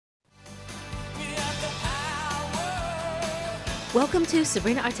Welcome to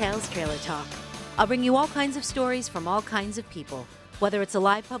Sabrina Artel's Trailer Talk. I'll bring you all kinds of stories from all kinds of people. Whether it's a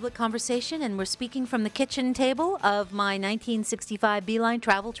live public conversation and we're speaking from the kitchen table of my 1965 Beeline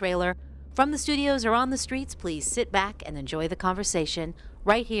travel trailer, from the studios or on the streets, please sit back and enjoy the conversation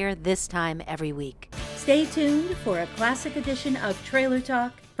right here this time every week. Stay tuned for a classic edition of Trailer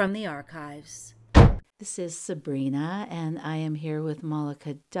Talk from the archives. This is Sabrina, and I am here with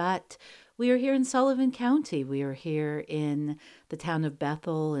Mallika Dutt. We are here in Sullivan County. We are here in the town of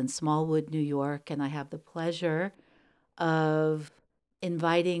Bethel in Smallwood, New York, and I have the pleasure of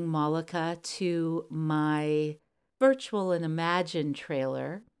inviting Mallika to my virtual and imagined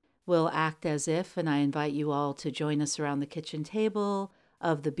trailer. We'll act as if, and I invite you all to join us around the kitchen table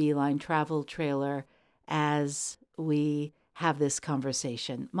of the Beeline travel trailer as we have this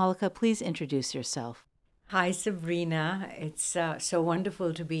conversation. Mallika, please introduce yourself. Hi, Sabrina. It's so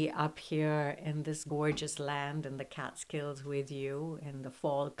wonderful to be up here in this gorgeous land in the Catskills with you and the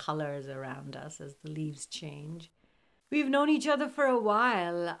fall colors around us as the leaves change. We've known each other for a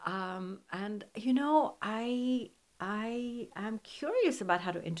while, and I am curious about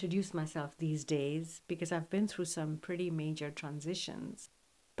how to introduce myself these days because I've been through some pretty major transitions.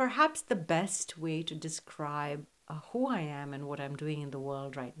 Perhaps the best way to describe who I am and what I'm doing in the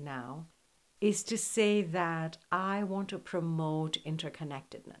world right now is to say that I want to promote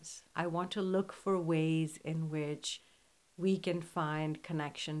interconnectedness. I want to look for ways in which we can find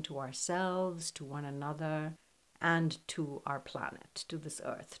connection to ourselves, to one another, and to our planet, to this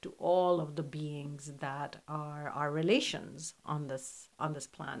earth, to all of the beings that are our relations on this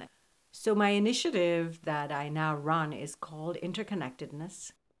planet. So my initiative that I now run is called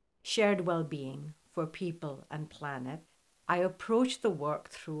Interconnectedness, Shared Well-Being for People and Planet. I approach the work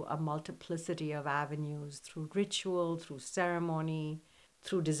through a multiplicity of avenues, through ritual, through ceremony,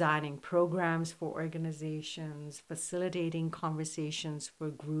 through designing programs for organizations, facilitating conversations for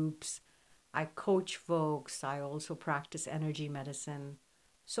groups. I coach folks. I also practice energy medicine.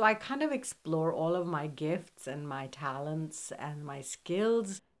 So I kind of explore all of my gifts and my talents and my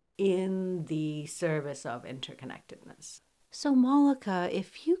skills in the service of interconnectedness. So, Mallika,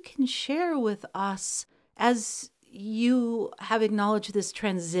 if you can share with us, as you have acknowledged this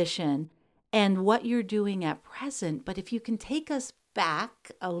transition and what you're doing at present, but if you can take us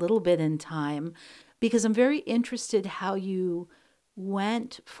back a little bit in time, because I'm very interested how you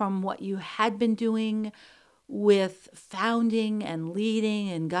went from what you had been doing with founding and leading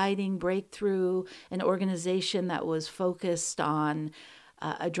and guiding Breakthrough, an organization that was focused on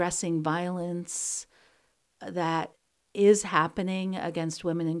addressing violence that is happening against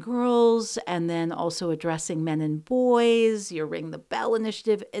women and girls, and then also addressing men and boys, your Ring the Bell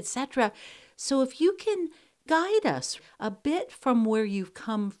initiative, etc. So if you can guide us a bit from where you've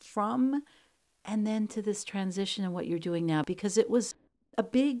come from and then to this transition and what you're doing now, because it was a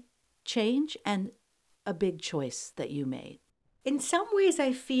big change and a big choice that you made. In some ways,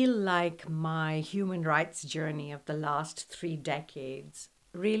 I feel like my human rights journey of the last 3 decades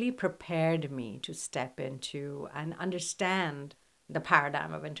really prepared me to step into and understand the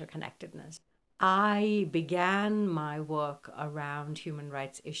paradigm of interconnectedness. I began my work around human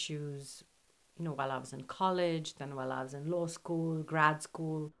rights issues, while I was in college, then while I was in law school, grad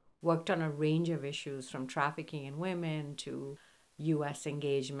school, worked on a range of issues from trafficking in women to US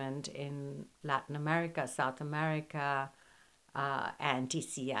engagement in Latin America, South America,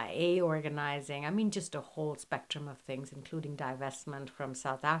 anti-CIA organizing. I mean, just a whole spectrum of things, including divestment from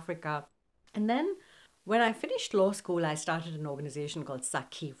South Africa. And then when I finished law school, I started an organization called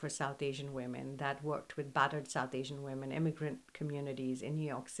Sakhi for South Asian Women that worked with battered South Asian women, immigrant communities in New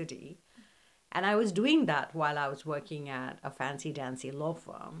York City. And I was doing that while I was working at a fancy-dancy law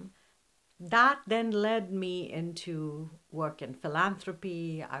firm. That then led me into work in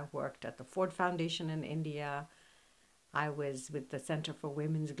philanthropy. I worked at the Ford Foundation in India. I was with the Center for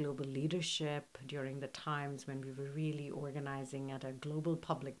Women's Global Leadership during the times when we were really organizing at a global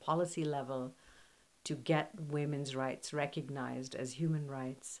public policy level to get women's rights recognized as human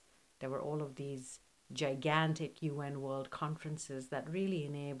rights. There were all of these gigantic UN World Conferences that really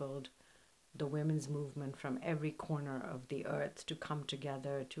enabled the women's movement from every corner of the earth to come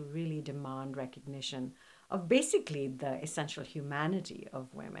together to really demand recognition of basically the essential humanity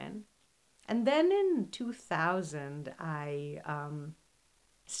of women. And then in 2000, I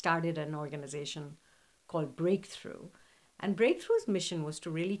started an organization called Breakthrough. And Breakthrough's mission was to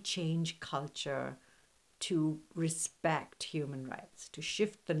really change culture to respect human rights, to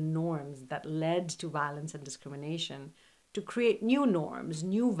shift the norms that led to violence and discrimination, to create new norms,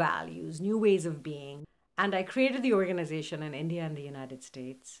 new values, new ways of being. And I created the organization in India and the United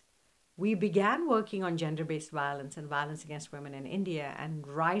States. we began working on gender based violence and violence against women in India. And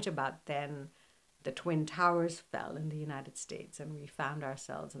right about then, the Twin Towers fell in the United States, and we found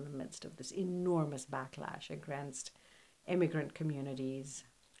ourselves in the midst of this enormous backlash against immigrant communities.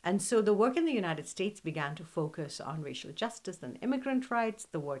 And so the work in the United States began to focus on racial justice and immigrant rights,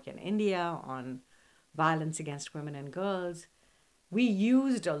 the work in India on violence against women and girls. We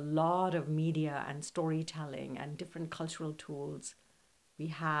used a lot of media and storytelling and different cultural tools. We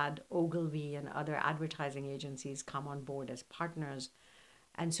had Ogilvy and other advertising agencies come on board as partners.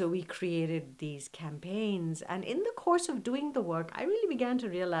 And so we created these campaigns. And in the course of doing the work, I really began to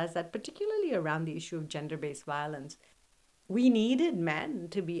realize that, particularly around the issue of gender based violence, we needed men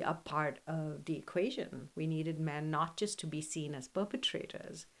to be a part of the equation. We needed men not just to be seen as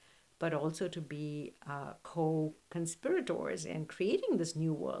perpetrators, but also to be co conspirators in creating this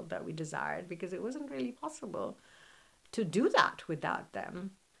new world that we desired, because it wasn't really possible to do that without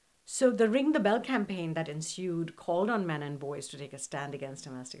them. So the Ring the Bell campaign that ensued called on men and boys to take a stand against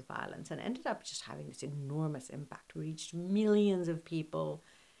domestic violence and ended up just having this enormous impact. We reached millions of people.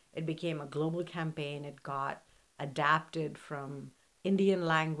 It became a global campaign. It got adapted from Indian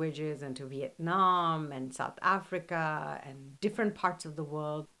languages into Vietnam and South Africa and different parts of the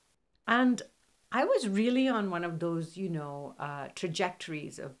world. And I was really on one of those,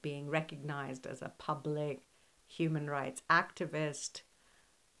 trajectories of being recognized as a public human rights activist,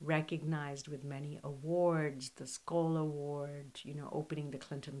 recognized with many awards, the Skoll Award, opening the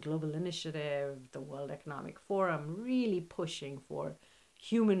Clinton Global Initiative, the World Economic Forum, really pushing for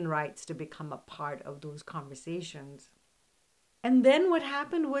human rights to become a part of those conversations. And then what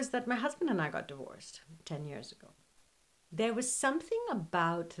happened was that my husband and I got divorced 10 years ago. There was something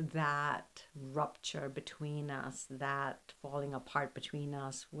about that rupture between us, that falling apart between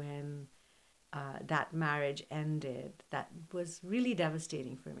us when that marriage ended, that was really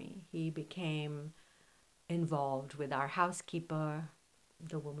devastating for me. He became involved with our housekeeper,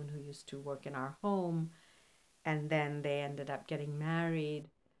 the woman who used to work in our home, and then they ended up getting married.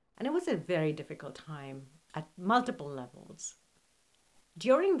 And it was a very difficult time at multiple levels.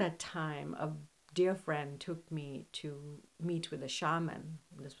 During that time, a dear friend took me to meet with a shaman.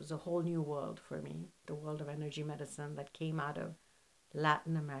 This was a whole new world for me, the world of energy medicine that came out of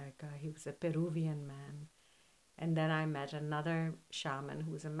Latin America. He was a Peruvian man. And then I met another shaman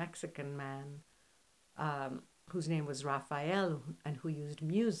who was a Mexican man, whose name was Raphael, and who used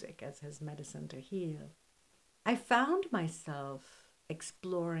music as his medicine to heal. I found myself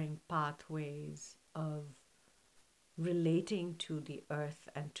exploring pathways of relating to the earth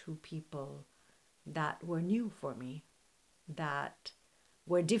and to people that were new for me, that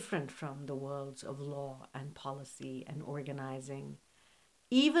were different from the worlds of law and policy and organizing.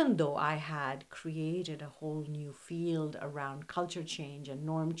 Even though I had created a whole new field around culture change and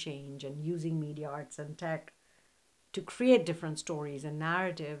norm change and using media arts and tech to create different stories and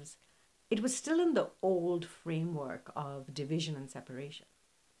narratives, it was still in the old framework of division and separation.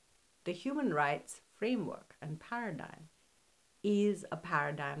 The human rights framework and paradigm is a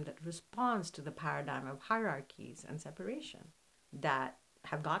paradigm that responds to the paradigm of hierarchies and separation that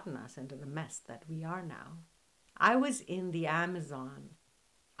have gotten us into the mess that we are now. I was in the Amazon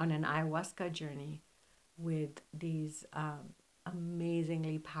on an ayahuasca journey with these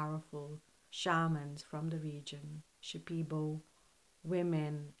amazingly powerful shamans from the region, Shipibo,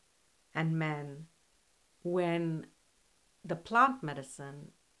 women and men, when the plant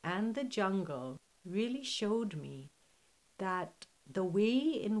medicine and the jungle really showed me that the way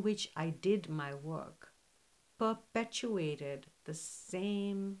in which I did my work perpetuated the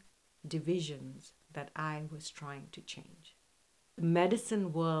same divisions that I was trying to change. The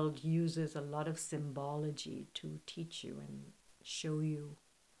medicine world uses a lot of symbology to teach you and show you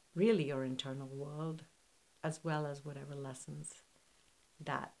really your internal world, as well as whatever lessons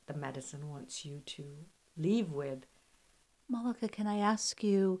that the medicine wants you to leave with. Mallika, can I ask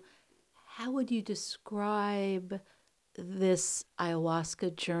you, how would you describe this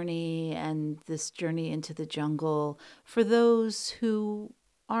ayahuasca journey and this journey into the jungle for those who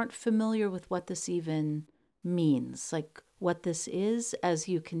aren't familiar with what this even means, like what this is, as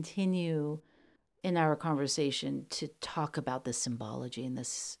you continue in our conversation to talk about the symbology and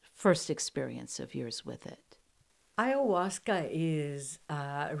this first experience of yours with it? Ayahuasca is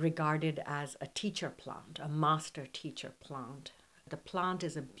regarded as a teacher plant, a master teacher plant. The plant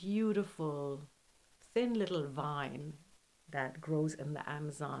is a beautiful, thin little vine that grows in the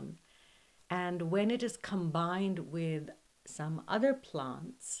Amazon. And when it is combined with some other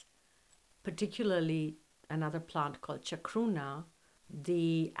plants, particularly another plant called chacruna,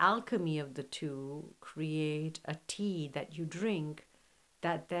 the alchemy of the two create a tea that you drink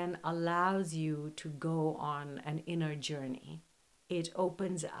that then allows you to go on an inner journey. It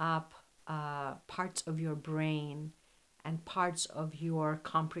opens up parts of your brain and parts of your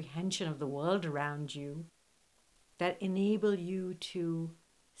comprehension of the world around you that enable you to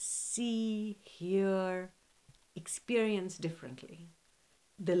see, hear, experience differently.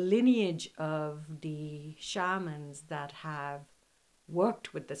 The lineage of the shamans that have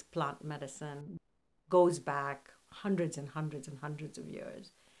worked with this plant medicine goes back hundreds and hundreds and hundreds of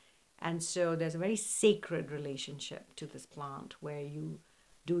years. And so there's a very sacred relationship to this plant where you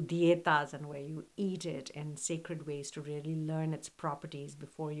do dietas and where you eat it in sacred ways to really learn its properties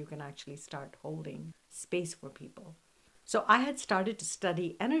before you can actually start holding space for people. So I had started to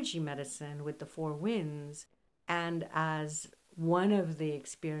study energy medicine with the four winds. And as one of the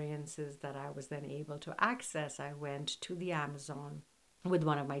experiences that I was then able to access, I went to the Amazon with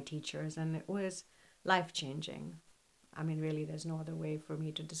one of my teachers, and it was life changing. I mean, really, there's no other way for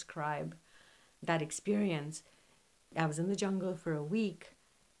me to describe that experience. I was in the jungle for a week,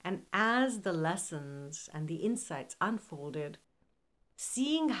 and as the lessons and the insights unfolded,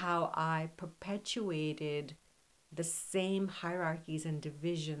 seeing how I perpetuated the same hierarchies and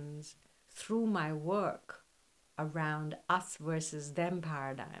divisions through my work around us versus them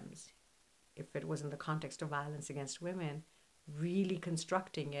paradigms, if it was in the context of violence against women, really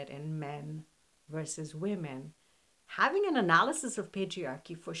constructing it in men versus women, having an analysis of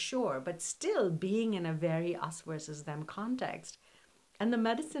patriarchy for sure, but still being in a very us versus them context. And the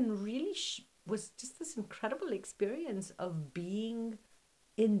medicine really was just this incredible experience of being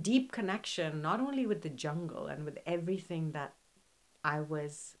in deep connection, not only with the jungle and with everything that I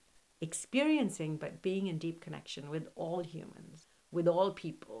was experiencing, but being in deep connection with all humans, with all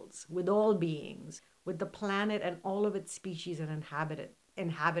peoples, with all beings, with the planet and all of its species and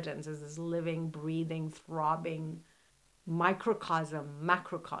inhabitants as this living, breathing, throbbing microcosm,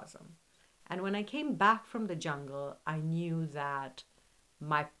 macrocosm. And when I came back from the jungle, I knew that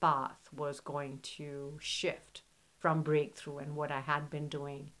my path was going to shift from breakthrough and what I had been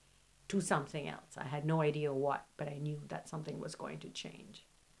doing to something else. I had no idea what, but I knew that something was going to change.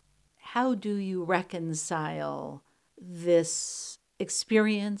 How do you reconcile this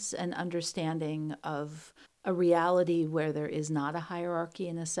experience and understanding of a reality where there is not a hierarchy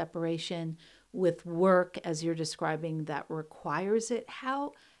and a separation with work, as you're describing, that requires it?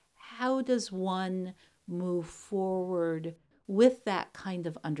 How does one move forward with that kind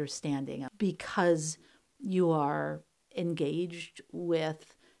of understanding? Because you are engaged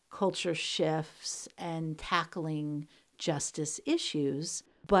with culture shifts and tackling justice issues,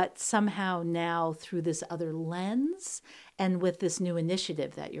 but somehow now through this other lens and with this new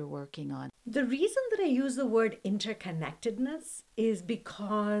initiative that you're working on. The reason that I use the word interconnectedness is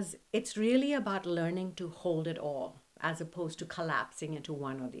because it's really about learning to hold it all as opposed to collapsing into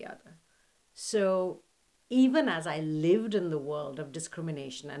one or the other. So even as I lived in the world of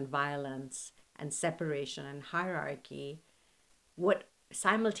discrimination and violence and separation and hierarchy, what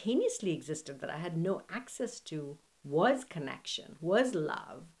simultaneously existed that I had no access to was connection, was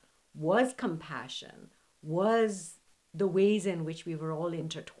love, was compassion, was the ways in which we were all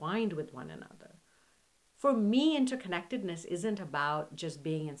intertwined with one another. For me, interconnectedness isn't about just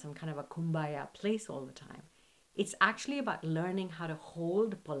being in some kind of a kumbaya place all the time. It's actually about learning how to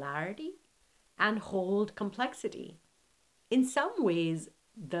hold polarity and hold complexity. In some ways,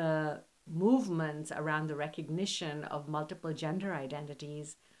 the movements around the recognition of multiple gender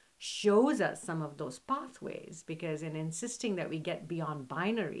identities shows us some of those pathways, because in insisting that we get beyond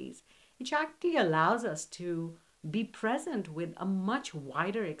binaries, it actually allows us to be present with a much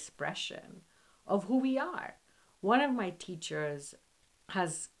wider expression of who we are. One of my teachers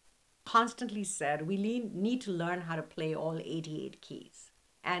has constantly said we need to learn how to play all 88 keys.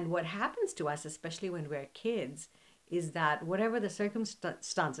 And what happens to us, especially when we're kids, is that whatever the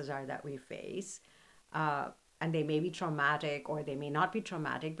circumstances are that we face, and they may be traumatic or they may not be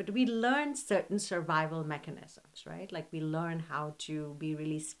traumatic, but we learn certain survival mechanisms, right? Like we learn how to be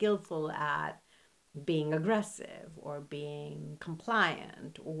really skillful at being aggressive or being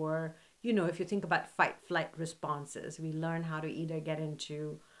compliant, or, if you think about fight flight responses, we learn how to either get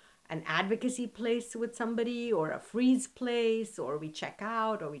into an advocacy place with somebody or a freeze place, or we check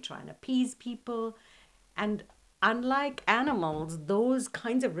out, or we try and appease people. And unlike animals, those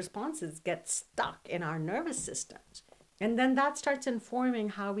kinds of responses get stuck in our nervous systems. And then that starts informing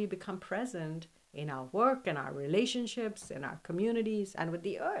how we become present in our work, in our relationships, in our communities, and with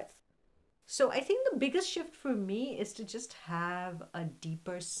the earth. So I think the biggest shift for me is to just have a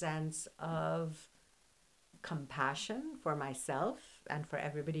deeper sense of compassion for myself and for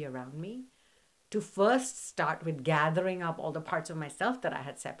everybody around me, to first start with gathering up all the parts of myself that I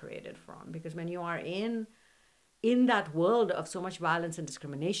had separated from. Because when you are in that world of so much violence and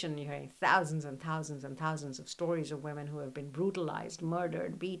discrimination, you're hearing thousands and thousands and thousands of stories of women who have been brutalized,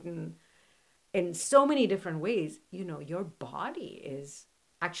 murdered, beaten in so many different ways. Your body is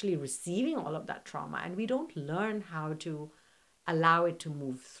actually receiving all of that trauma, and we don't learn how to allow it to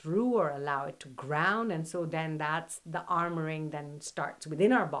move through or allow it to ground. And so then that's the armoring then starts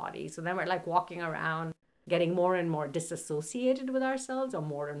within our body. So then we're like walking around getting more and more disassociated with ourselves, or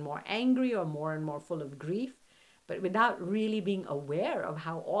more and more angry, or more and more full of grief, but without really being aware of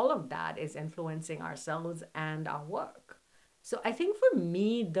how all of that is influencing ourselves and our work. So I think for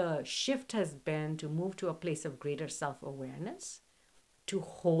me, the shift has been to move to a place of greater self-awareness, to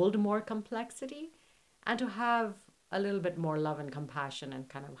hold more complexity, and to have a little bit more love and compassion in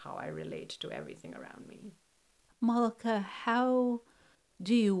kind of how I relate to everything around me. Mallika, how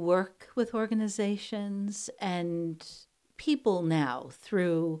do you work with organizations and people now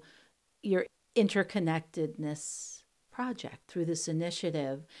through your interconnectedness project, through this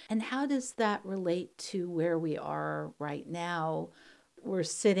initiative? And how does that relate to where we are right now? We're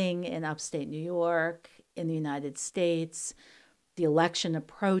sitting in upstate New York, in the United States. The election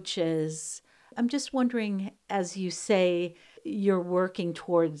approaches. I'm just wondering, as you say, you're working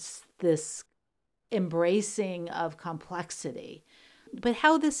towards this embracing of complexity, but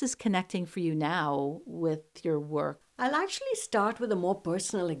how this is connecting for you now with your work. I'll actually start with a more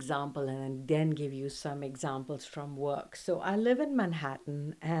personal example and then give you some examples from work. So I live in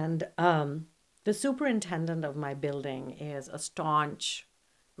Manhattan, and the superintendent of my building is a staunch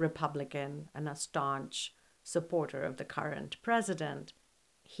Republican and a staunch supporter of the current president.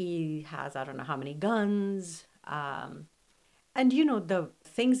 He has, I don't know how many guns. And, the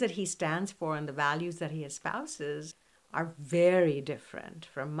things that he stands for and the values that he espouses are very different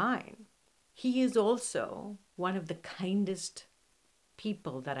from mine. He is also one of the kindest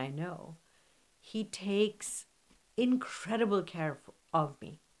people that I know. He takes incredible care of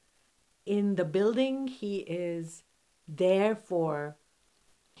me. In the building, he is there for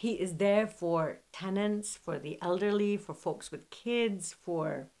tenants, for the elderly, for folks with kids,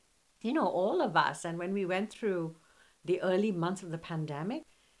 for all of us. And when we went through the early months of the pandemic,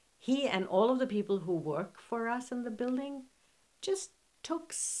 he and all of the people who work for us in the building just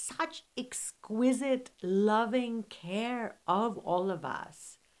took such exquisite, loving care of all of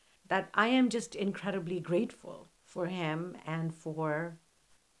us that I am just incredibly grateful for him and for,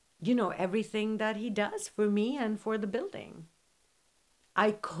 everything that he does for me and for the building.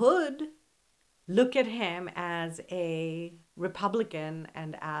 I could look at him as a Republican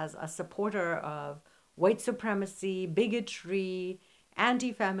and as a supporter of white supremacy, bigotry,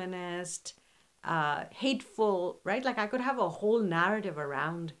 anti-feminist, hateful, right? Like I could have a whole narrative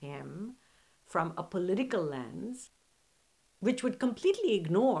around him from a political lens, which would completely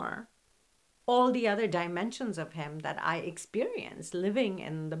ignore all the other dimensions of him that I experience living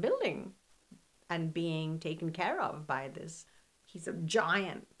in the building and being taken care of by this. He's a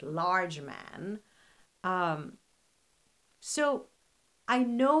giant, large man. So I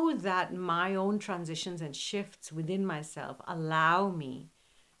know that my own transitions and shifts within myself allow me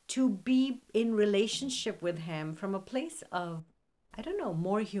to be in relationship with him from a place of, I don't know,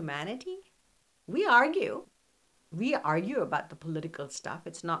 more humanity. We argue. We argue about the political stuff.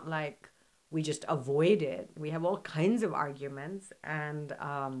 It's not like we just avoid it. We have all kinds of arguments. And,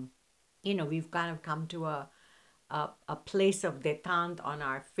 we've kind of come to a place of detente on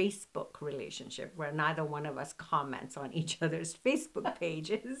our Facebook relationship where neither one of us comments on each other's Facebook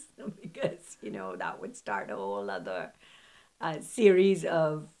pages because, that would start a whole other series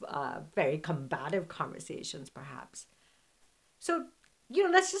of very combative conversations, perhaps. So,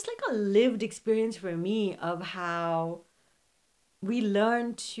 that's just like a lived experience for me of how we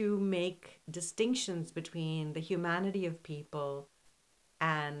learn to make distinctions between the humanity of people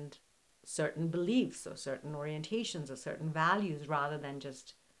and certain beliefs or certain orientations or certain values, rather than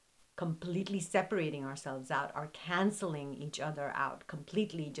just completely separating ourselves out or canceling each other out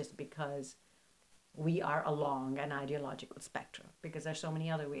completely just because we are along an ideological spectrum, because there's so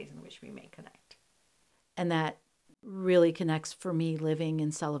many other ways in which we may connect. And that really connects for me living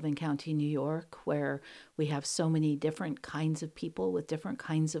in Sullivan County, New York, where we have so many different kinds of people with different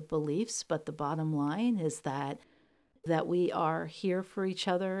kinds of beliefs. But the bottom line is that we are here for each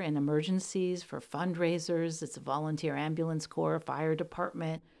other in emergencies, for fundraisers. It's a volunteer ambulance corps, fire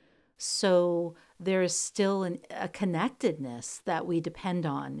department. So there is still a connectedness that we depend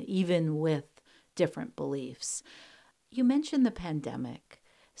on, even with different beliefs. You mentioned the pandemic.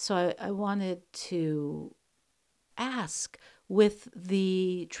 So I wanted to ask, with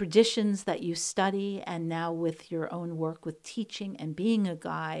the traditions that you study and now with your own work with teaching and being a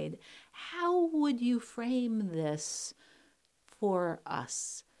guide, how would you frame this for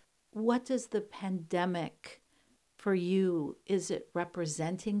us? What does the pandemic for you, is it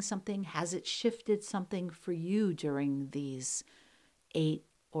representing something? Has it shifted something for you during these 8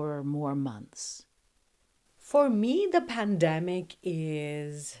 or more months? For me, the pandemic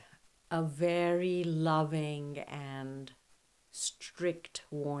is a very loving and strict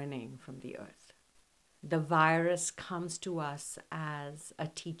warning from the earth. The virus comes to us as a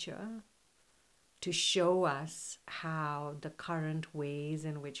teacher to show us how the current ways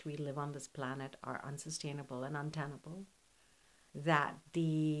in which we live on this planet are unsustainable and untenable. That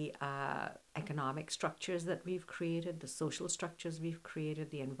the economic structures that we've created, the social structures we've created,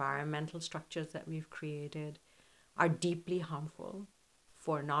 the environmental structures that we've created are deeply harmful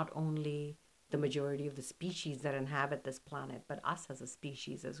for not only the majority of the species that inhabit this planet, but us as a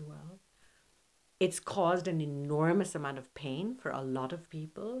species as well. It's caused an enormous amount of pain for a lot of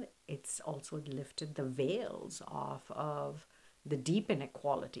people. It's also lifted the veils off of the deep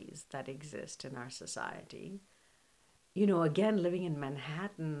inequalities that exist in our society. You know, again, living in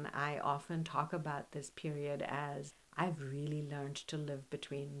Manhattan, I often talk about this period as I've really learned to live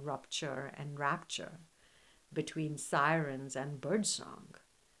between rupture and rapture, between sirens and birdsong.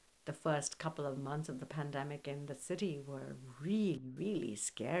 The first couple of months of the pandemic in the city were really, really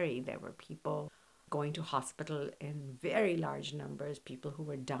scary. There were people going to hospital in very large numbers, people who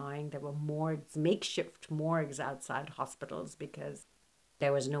were dying. There were morgues, makeshift morgues outside hospitals because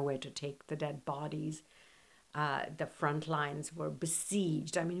there was nowhere to take the dead bodies. The front lines were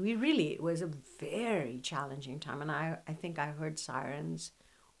besieged. I mean, it was a very challenging time. And I think I heard sirens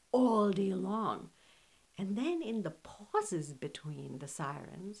all day long. And then in the pauses between the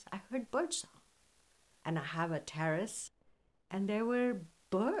sirens, I heard birdsong. And I have a terrace, and there were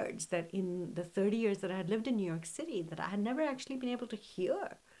birds that in the 30 years that I had lived in New York City that I had never actually been able to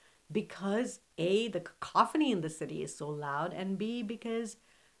hear because A, the cacophony in the city is so loud, and B, because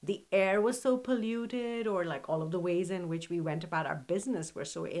the air was so polluted, or like all of the ways in which we went about our business were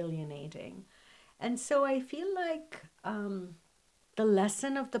so alienating. And so I feel like the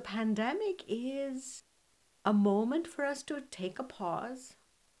lesson of the pandemic is a moment for us to take a pause,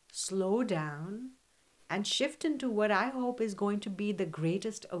 slow down, and shift into what I hope is going to be the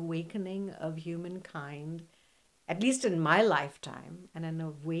greatest awakening of humankind, at least in my lifetime, and an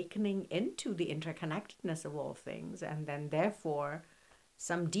awakening into the interconnectedness of all things, and then therefore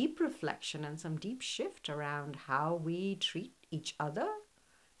some deep reflection and some deep shift around how we treat each other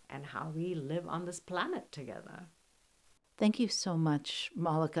and how we live on this planet together. Thank you so much,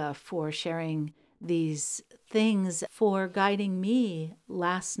 Mallika, for sharing these things, for guiding me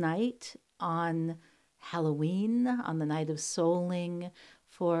last night on Halloween, on the night of souling,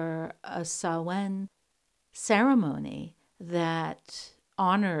 for a Samhain ceremony that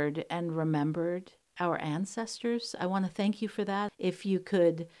honored and remembered our ancestors. I want to thank you for that. If you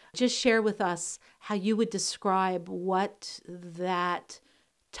could just share with us how you would describe what that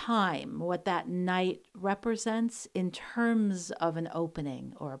time, what that night represents in terms of an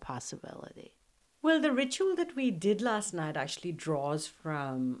opening or a possibility. Well, the ritual that we did last night actually draws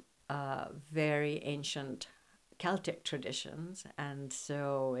from very ancient Celtic traditions. And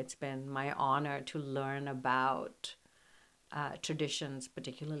so it's been my honor to learn about traditions,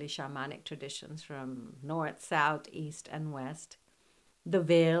 particularly shamanic traditions from north, south, east, and west. The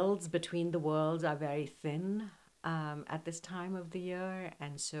veils between the worlds are very thin at this time of the year.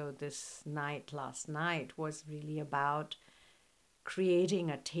 And so this night, last night, was really about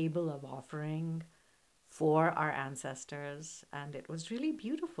creating a table of offering for our ancestors, and it was really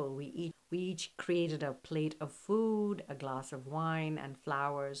beautiful. We each created a plate of food, a glass of wine, and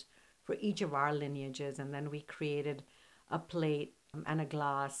flowers for each of our lineages, and then we created a plate and a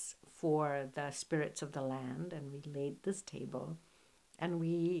glass for the spirits of the land, and we laid this table, and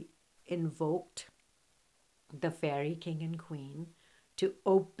we invoked the fairy king and queen to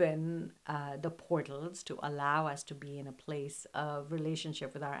open the portals to allow us to be in a place of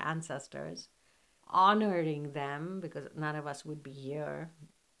relationship with our ancestors, honoring them, because none of us would be here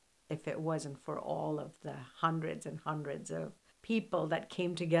if it wasn't for all of the hundreds and hundreds of people that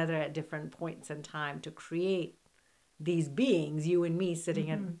came together at different points in time to create these beings, you and me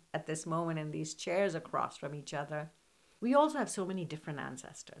sitting at this moment in these chairs across from each other. We also have so many different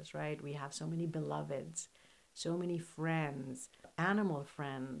ancestors, right? We have so many beloveds, so many friends, animal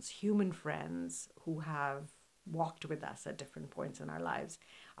friends, human friends who have walked with us at different points in our lives.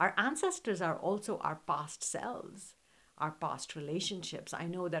 Our ancestors are also our past selves, our past relationships. I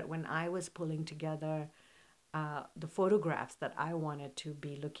know that when I was pulling together the photographs that I wanted to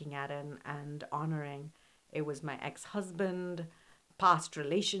be looking at and honoring. It was my ex-husband, past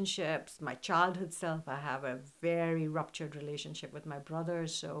relationships, my childhood self. I have a very ruptured relationship with my brother.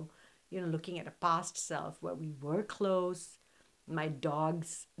 So, looking at a past self where we were close, my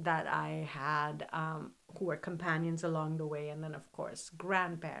dogs that I had who were companions along the way, and then, of course,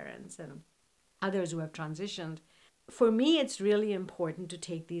 grandparents and others who have transitioned. For me, it's really important to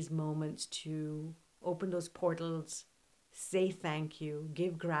take these moments to open those portals, say thank you,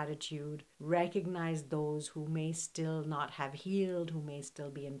 give gratitude, recognize those who may still not have healed, who may still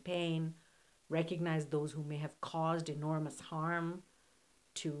be in pain, recognize those who may have caused enormous harm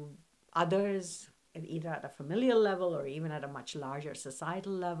to others, either at a familial level or even at a much larger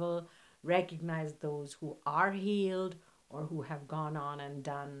societal level, recognize those who are healed or who have gone on and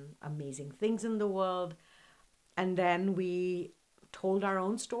done amazing things in the world. And then we told our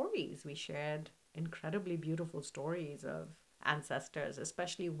own stories. We shared incredibly beautiful stories of ancestors,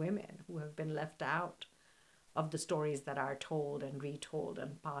 especially women who have been left out of the stories that are told and retold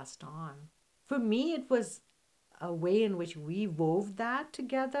and passed on. For me, it was a way in which we wove that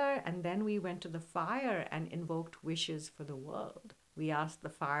together, and then we went to the fire and invoked wishes for the world. We asked the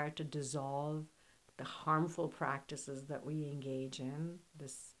fire to dissolve the harmful practices that we engage in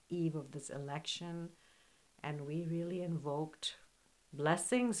this eve of this election, and we really invoked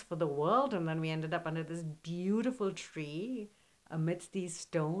blessings for the world. And then we ended up under this beautiful tree amidst these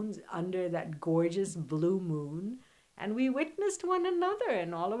stones under that gorgeous blue moon, and we witnessed one another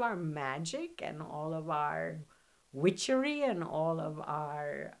and all of our magic and all of our witchery and all of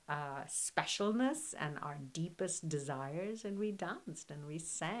our specialness and our deepest desires, and we danced and we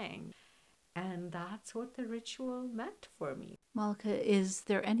sang. And that's what the ritual meant for me. Mallika, is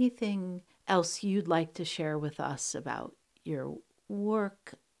there anything else you'd like to share with us about your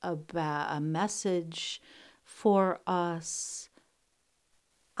work, about a message for us?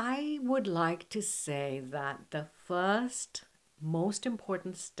 I would like to say that the first most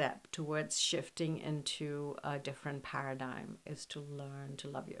important step towards shifting into a different paradigm is to learn to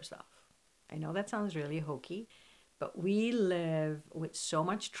love yourself. I know that sounds really hokey, but we live with so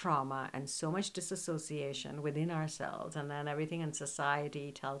much trauma and so much disassociation within ourselves, and then everything in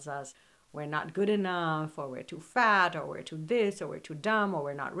society tells us we're not good enough, or we're too fat, or we're too this, or we're too dumb, or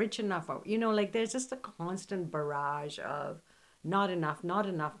we're not rich enough, or there's just a constant barrage of not enough, not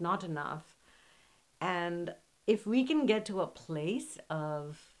enough, not enough. And if we can get to a place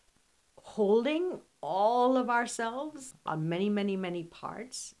of holding all of ourselves on many, many, many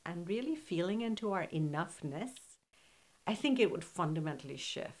parts and really feeling into our enoughness, I think it would fundamentally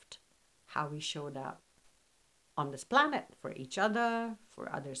shift how we showed up on this planet for each other,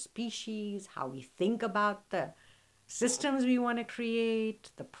 for other species, how we think about the systems we want to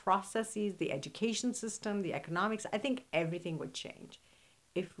create, the processes, the education system, the economics. I think everything would change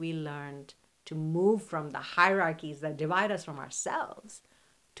if we learned to move from the hierarchies that divide us from ourselves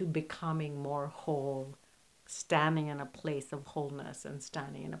to becoming more whole, standing in a place of wholeness and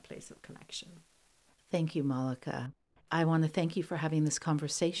standing in a place of connection. Thank you, Mallika. I want to thank you for having this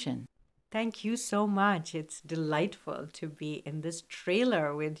conversation. Thank you so much. It's delightful to be in this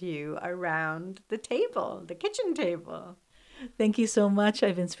trailer with you around the table, the kitchen table. Thank you so much.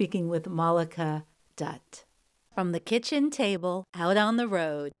 I've been speaking with Mallika Dutt. From the kitchen table out on the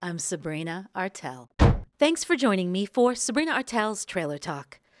road, I'm Sabrina Artel. Thanks for joining me for Sabrina Artel's Trailer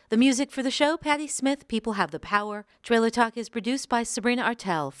Talk. The music for the show, Patti Smith, People Have the Power. Trailer Talk is produced by Sabrina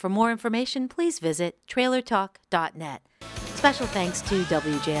Artel. For more information, please visit trailertalk.net. Special thanks to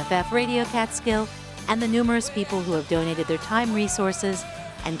WJFF Radio Catskill and the numerous people who have donated their time, resources,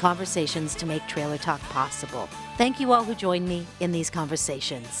 and conversations to make Trailer Talk possible. Thank you all who joined me in these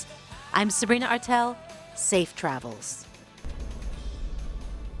conversations. I'm Sabrina Artel. Safe travels.